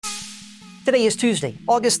Today is Tuesday,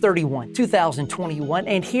 August 31, 2021,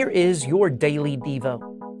 and here is your Daily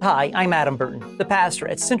Devo. Hi, I'm Adam Burton, the pastor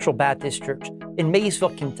at Central Baptist Church in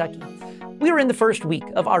Maysville, Kentucky. We are in the first week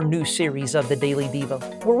of our new series of the Daily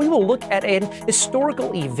Devo, where we will look at an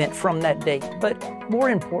historical event from that day. But more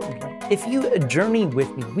importantly, if you journey with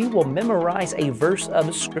me, we will memorize a verse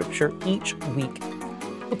of Scripture each week.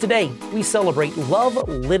 Well, today, we celebrate Love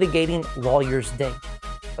Litigating Lawyers Day.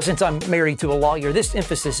 Since I'm married to a lawyer, this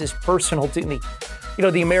emphasis is personal to me.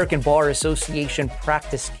 The American Bar Association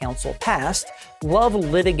Practice Council passed Love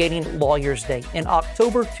Litigating Lawyers Day in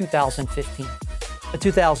October 2015. A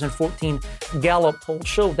 2014 Gallup poll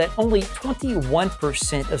showed that only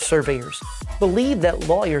 21% of surveyors believe that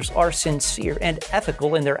lawyers are sincere and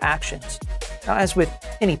ethical in their actions. Now, as with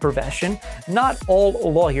any profession, not all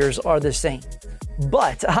lawyers are the same.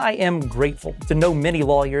 But I am grateful to know many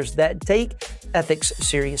lawyers that take ethics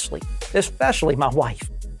seriously, especially my wife.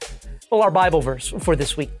 Well, our Bible verse for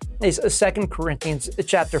this week is 2 Corinthians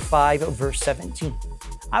chapter 5, verse 17.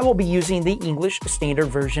 I will be using the English Standard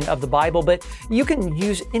Version of the Bible, but you can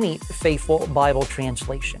use any faithful Bible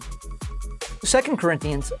translation. 2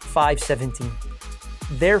 Corinthians 5:17.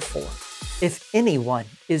 Therefore, if anyone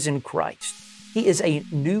is in Christ, he is a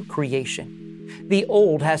new creation. The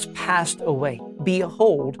old has passed away.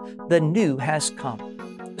 Behold, the new has come.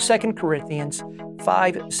 2 Corinthians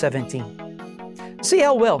 5:17. See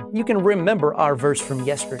how well you can remember our verse from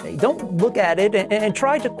yesterday. Don't look at it and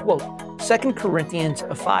try to quote 2 Corinthians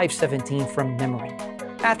 5:17 from memory.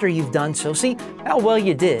 After you've done so, see how well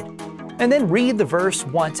you did. And then read the verse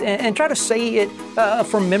once and try to say it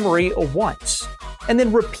from memory once. And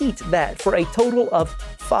then repeat that for a total of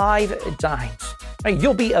 5 times.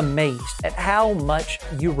 You'll be amazed at how much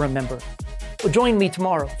you remember. Well, join me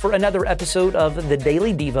tomorrow for another episode of the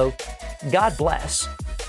Daily Devo. God bless.